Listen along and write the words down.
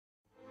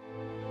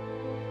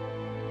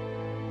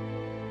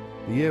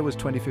The year was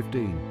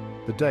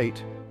 2015. The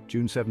date,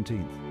 June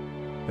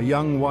 17th. A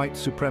young white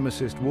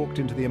supremacist walked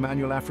into the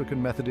Emmanuel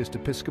African Methodist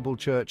Episcopal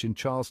Church in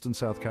Charleston,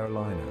 South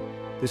Carolina.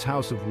 This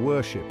house of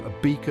worship,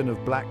 a beacon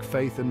of black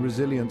faith and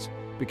resilience,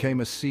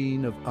 became a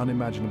scene of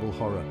unimaginable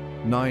horror.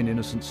 9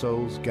 innocent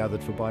souls,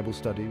 gathered for Bible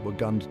study, were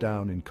gunned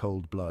down in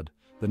cold blood.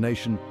 The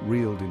nation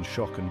reeled in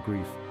shock and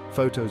grief.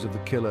 Photos of the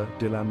killer,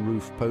 Dylan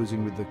Roof,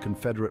 posing with the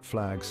Confederate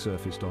flag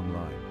surfaced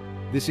online.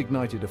 This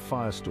ignited a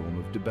firestorm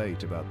of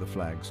debate about the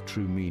flag's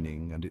true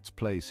meaning and its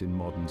place in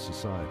modern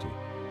society.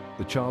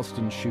 The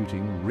Charleston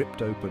shooting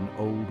ripped open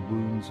old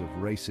wounds of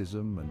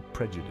racism and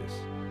prejudice.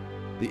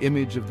 The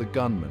image of the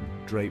gunman,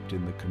 draped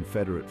in the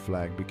Confederate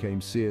flag,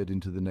 became seared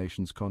into the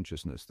nation's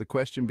consciousness. The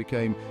question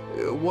became,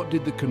 what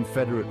did the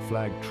Confederate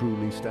flag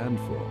truly stand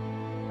for?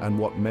 And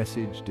what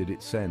message did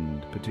it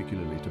send,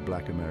 particularly to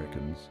Black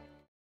Americans?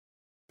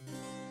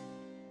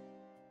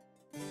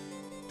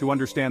 To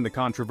understand the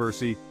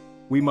controversy,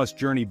 we must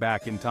journey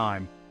back in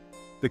time.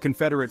 The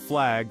Confederate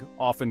flag,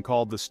 often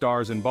called the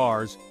Stars and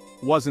Bars,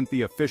 wasn't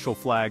the official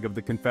flag of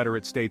the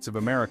Confederate States of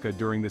America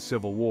during the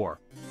Civil War.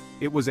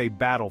 It was a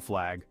battle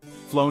flag,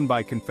 flown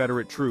by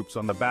Confederate troops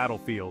on the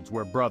battlefields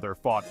where brother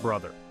fought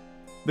brother.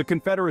 The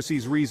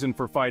Confederacy's reason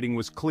for fighting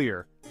was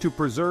clear: to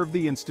preserve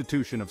the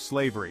institution of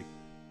slavery.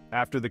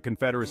 After the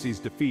Confederacy's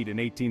defeat in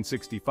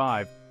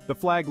 1865, the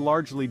flag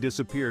largely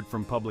disappeared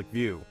from public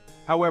view.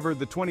 However,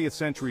 the 20th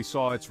century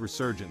saw its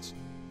resurgence.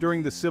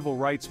 During the Civil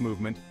Rights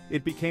Movement,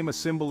 it became a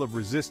symbol of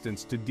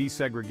resistance to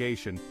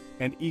desegregation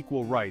and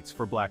equal rights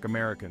for Black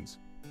Americans.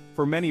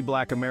 For many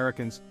Black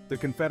Americans, the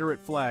Confederate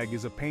flag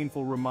is a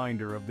painful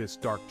reminder of this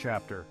dark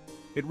chapter.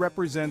 It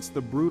represents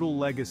the brutal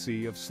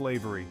legacy of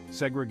slavery,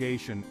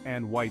 segregation,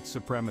 and white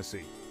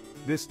supremacy.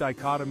 This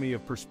dichotomy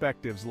of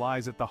perspectives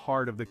lies at the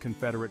heart of the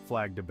Confederate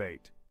flag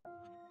debate.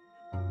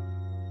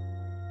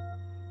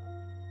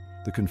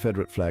 The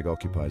Confederate flag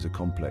occupies a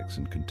complex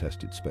and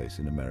contested space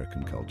in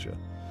American culture.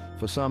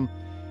 For some,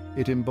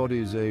 it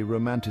embodies a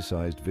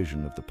romanticized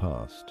vision of the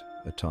past,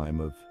 a time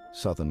of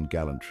Southern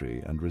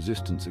gallantry and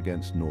resistance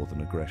against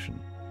Northern aggression.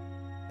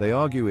 They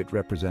argue it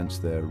represents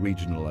their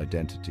regional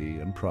identity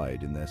and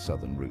pride in their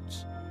Southern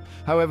roots.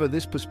 However,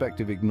 this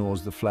perspective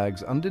ignores the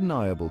flag's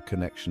undeniable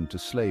connection to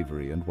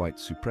slavery and white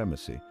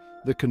supremacy.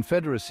 The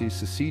Confederacy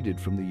seceded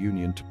from the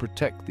Union to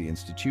protect the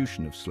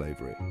institution of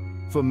slavery.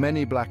 For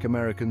many Black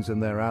Americans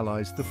and their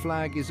allies, the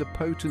flag is a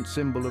potent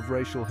symbol of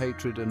racial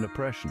hatred and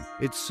oppression.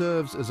 It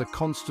serves as a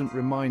constant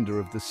reminder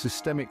of the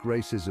systemic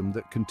racism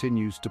that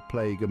continues to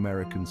plague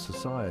American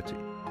society.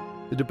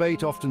 The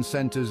debate often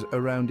centers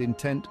around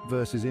intent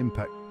versus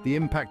impact. The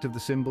impact of the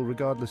symbol,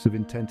 regardless of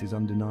intent, is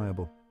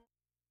undeniable.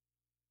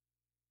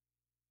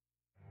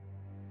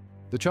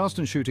 The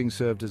Charleston shooting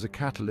served as a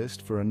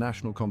catalyst for a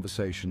national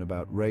conversation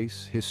about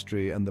race,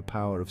 history, and the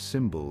power of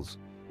symbols.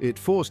 It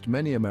forced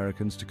many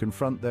Americans to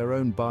confront their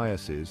own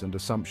biases and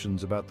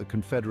assumptions about the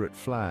Confederate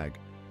flag.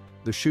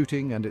 The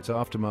shooting and its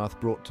aftermath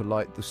brought to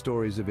light the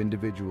stories of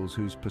individuals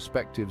whose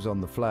perspectives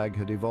on the flag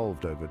had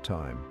evolved over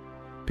time.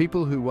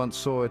 People who once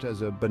saw it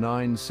as a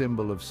benign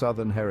symbol of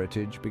Southern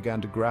heritage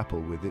began to grapple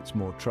with its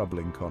more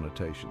troubling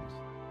connotations.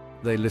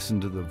 They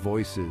listened to the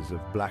voices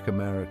of Black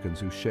Americans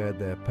who shared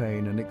their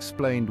pain and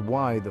explained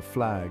why the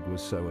flag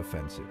was so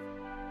offensive.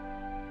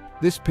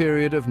 This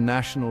period of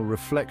national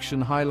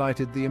reflection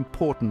highlighted the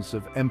importance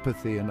of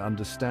empathy and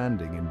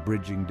understanding in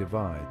bridging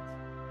divides.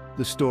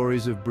 The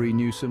stories of Bree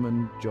Newsom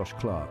and Josh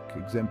Clark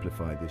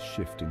exemplify this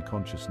shift in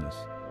consciousness.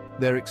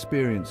 Their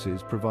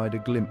experiences provide a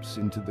glimpse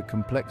into the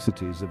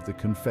complexities of the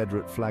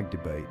Confederate flag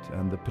debate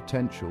and the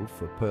potential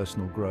for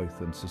personal growth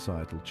and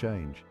societal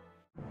change.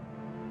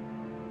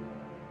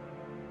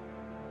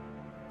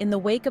 In the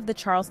wake of the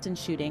Charleston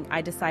shooting,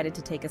 I decided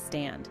to take a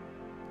stand.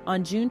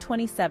 On June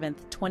 27,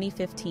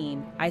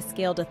 2015, I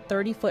scaled a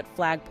 30-foot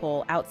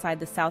flagpole outside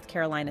the South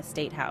Carolina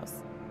State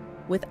House.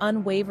 With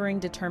unwavering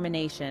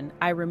determination,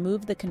 I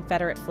removed the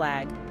Confederate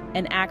flag,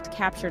 an act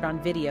captured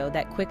on video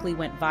that quickly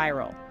went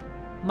viral.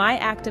 My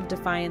act of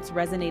defiance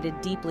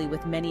resonated deeply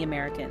with many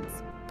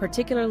Americans,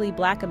 particularly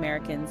Black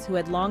Americans who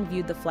had long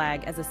viewed the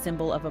flag as a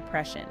symbol of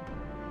oppression.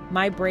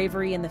 My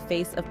bravery in the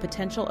face of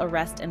potential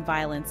arrest and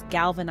violence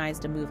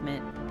galvanized a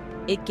movement.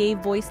 It gave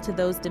voice to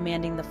those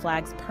demanding the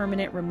flag's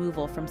permanent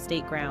removal from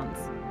state grounds.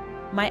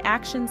 My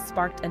actions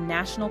sparked a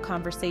national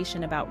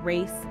conversation about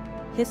race,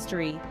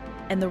 history,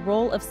 and the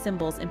role of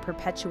symbols in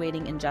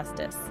perpetuating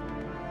injustice.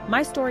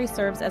 My story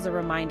serves as a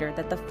reminder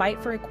that the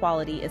fight for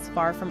equality is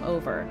far from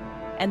over,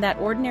 and that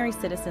ordinary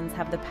citizens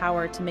have the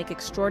power to make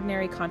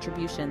extraordinary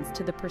contributions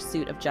to the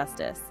pursuit of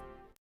justice.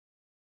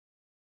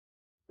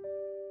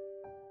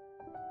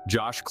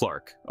 Josh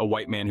Clark, a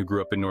white man who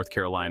grew up in North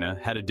Carolina,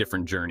 had a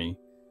different journey.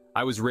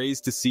 I was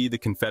raised to see the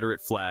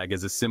Confederate flag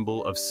as a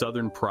symbol of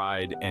Southern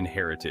pride and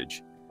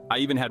heritage. I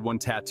even had one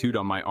tattooed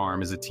on my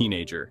arm as a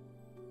teenager.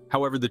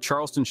 However, the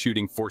Charleston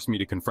shooting forced me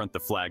to confront the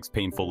flag's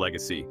painful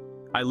legacy.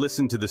 I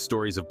listened to the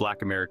stories of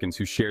Black Americans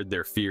who shared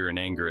their fear and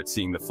anger at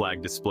seeing the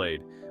flag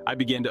displayed. I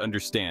began to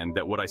understand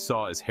that what I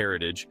saw as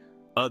heritage,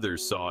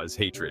 others saw as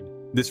hatred.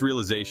 This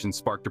realization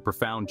sparked a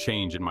profound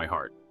change in my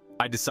heart.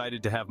 I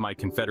decided to have my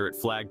Confederate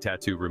flag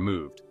tattoo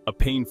removed, a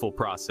painful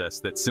process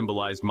that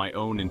symbolized my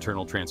own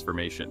internal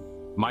transformation.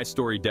 My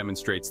story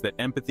demonstrates that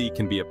empathy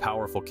can be a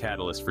powerful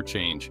catalyst for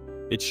change.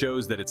 It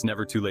shows that it's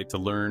never too late to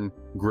learn,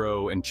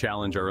 grow, and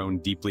challenge our own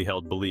deeply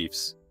held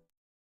beliefs.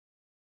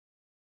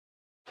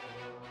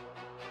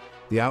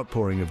 The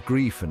outpouring of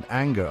grief and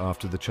anger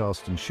after the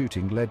Charleston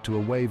shooting led to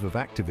a wave of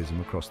activism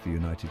across the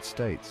United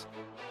States.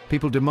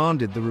 People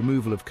demanded the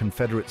removal of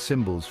Confederate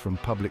symbols from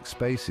public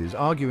spaces,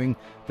 arguing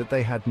that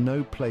they had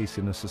no place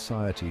in a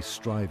society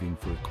striving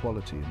for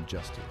equality and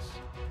justice.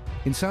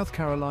 In South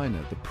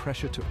Carolina, the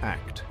pressure to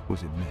act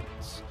was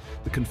immense.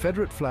 The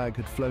Confederate flag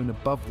had flown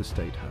above the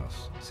State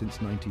House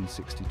since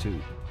 1962,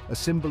 a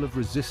symbol of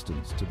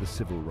resistance to the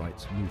civil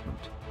rights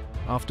movement.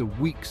 After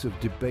weeks of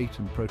debate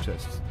and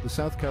protests, the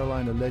South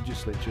Carolina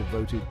legislature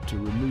voted to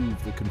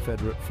remove the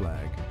Confederate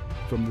flag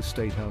from the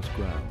State House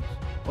grounds.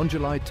 On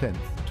July 10,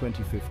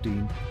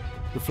 2015,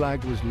 the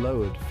flag was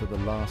lowered for the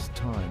last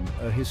time,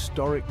 a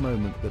historic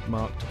moment that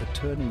marked a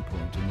turning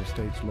point in the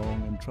state's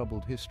long and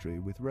troubled history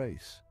with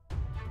race.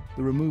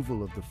 The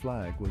removal of the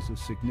flag was a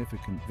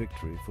significant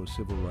victory for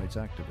civil rights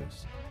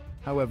activists.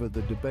 However,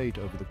 the debate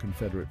over the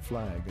Confederate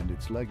flag and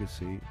its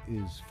legacy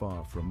is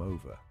far from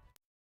over.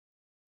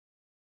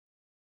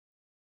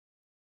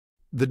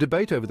 The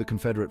debate over the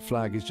Confederate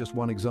flag is just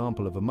one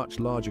example of a much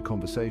larger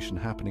conversation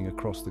happening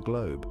across the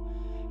globe.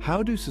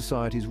 How do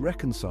societies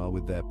reconcile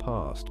with their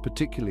past,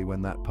 particularly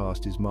when that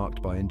past is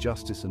marked by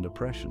injustice and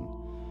oppression?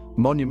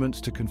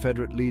 Monuments to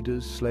Confederate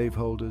leaders,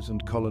 slaveholders,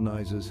 and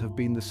colonizers have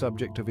been the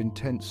subject of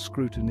intense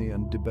scrutiny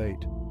and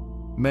debate.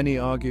 Many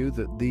argue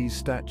that these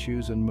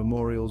statues and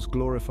memorials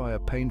glorify a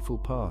painful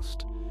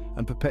past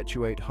and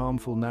perpetuate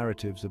harmful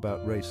narratives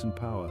about race and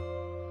power.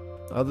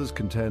 Others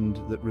contend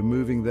that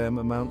removing them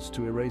amounts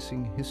to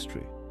erasing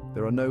history.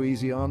 There are no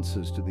easy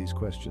answers to these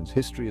questions.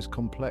 History is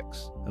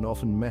complex and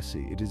often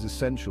messy. It is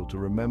essential to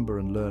remember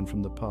and learn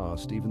from the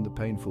past, even the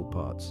painful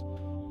parts.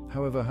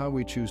 However, how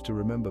we choose to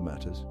remember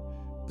matters.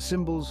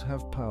 Symbols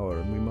have power,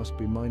 and we must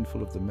be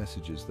mindful of the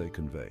messages they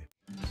convey.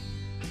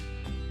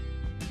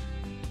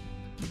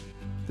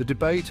 The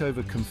debate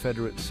over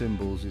Confederate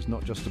symbols is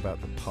not just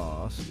about the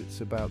past,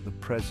 it's about the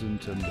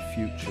present and the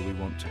future we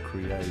want to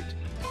create.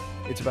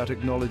 It's about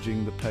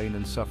acknowledging the pain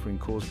and suffering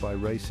caused by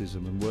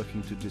racism and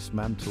working to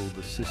dismantle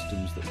the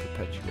systems that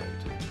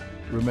perpetuate it.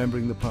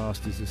 Remembering the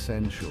past is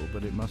essential,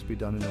 but it must be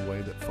done in a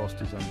way that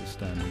fosters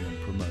understanding and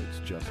promotes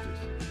justice.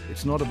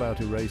 It's not about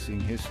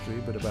erasing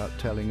history, but about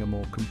telling a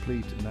more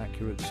complete and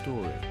accurate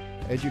story.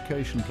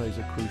 Education plays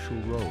a crucial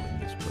role in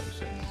this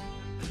process.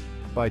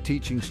 By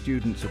teaching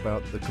students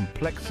about the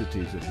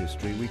complexities of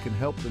history, we can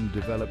help them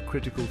develop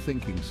critical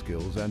thinking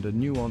skills and a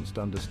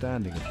nuanced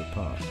understanding of the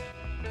past.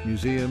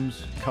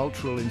 Museums,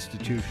 cultural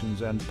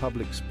institutions, and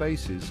public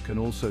spaces can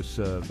also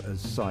serve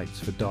as sites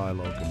for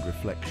dialogue and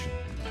reflection.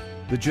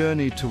 The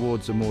journey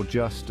towards a more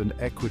just and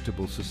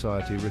equitable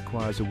society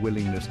requires a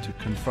willingness to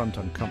confront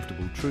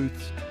uncomfortable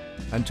truths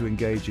and to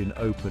engage in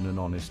open and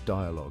honest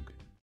dialogue.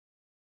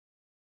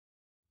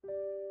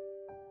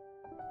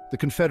 The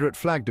Confederate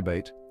flag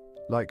debate,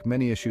 like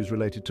many issues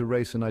related to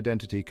race and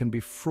identity, can be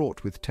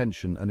fraught with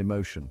tension and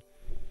emotion.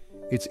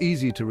 It's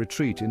easy to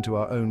retreat into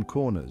our own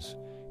corners,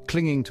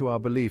 clinging to our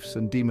beliefs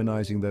and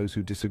demonizing those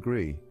who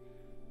disagree.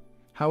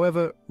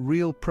 However,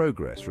 real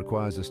progress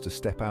requires us to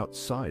step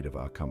outside of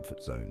our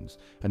comfort zones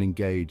and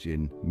engage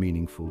in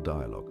meaningful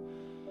dialogue.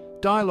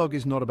 Dialogue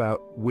is not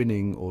about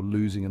winning or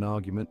losing an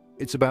argument.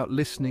 It's about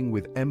listening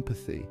with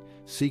empathy,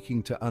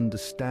 seeking to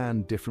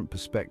understand different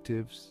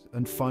perspectives,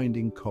 and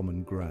finding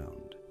common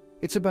ground.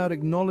 It's about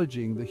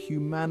acknowledging the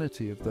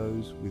humanity of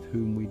those with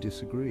whom we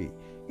disagree,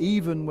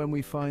 even when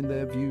we find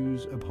their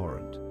views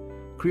abhorrent.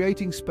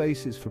 Creating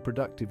spaces for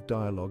productive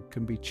dialogue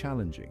can be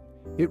challenging.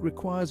 It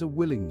requires a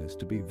willingness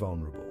to be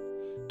vulnerable,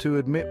 to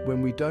admit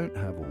when we don't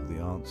have all the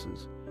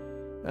answers,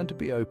 and to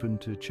be open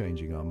to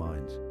changing our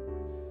minds.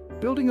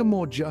 Building a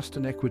more just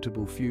and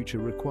equitable future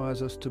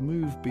requires us to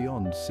move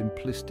beyond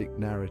simplistic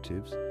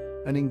narratives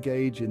and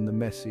engage in the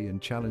messy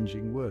and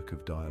challenging work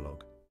of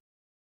dialogue.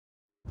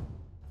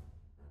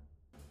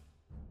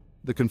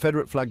 The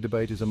Confederate flag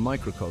debate is a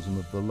microcosm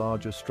of the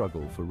larger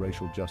struggle for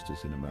racial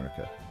justice in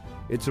America.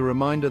 It's a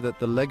reminder that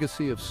the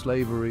legacy of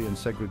slavery and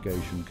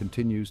segregation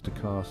continues to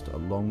cast a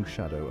long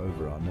shadow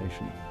over our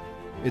nation.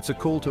 It's a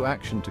call to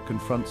action to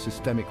confront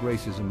systemic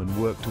racism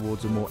and work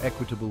towards a more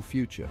equitable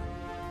future.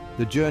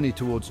 The journey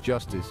towards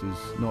justice is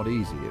not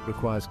easy. It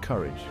requires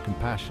courage,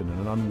 compassion,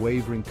 and an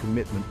unwavering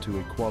commitment to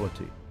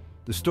equality.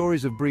 The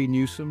stories of Bree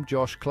Newsom,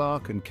 Josh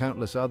Clark, and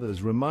countless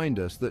others remind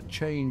us that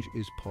change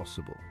is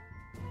possible.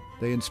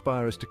 They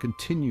inspire us to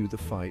continue the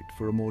fight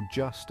for a more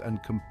just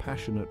and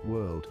compassionate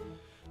world.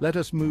 Let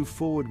us move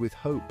forward with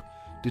hope,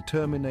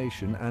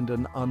 determination, and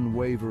an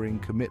unwavering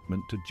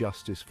commitment to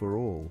justice for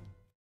all.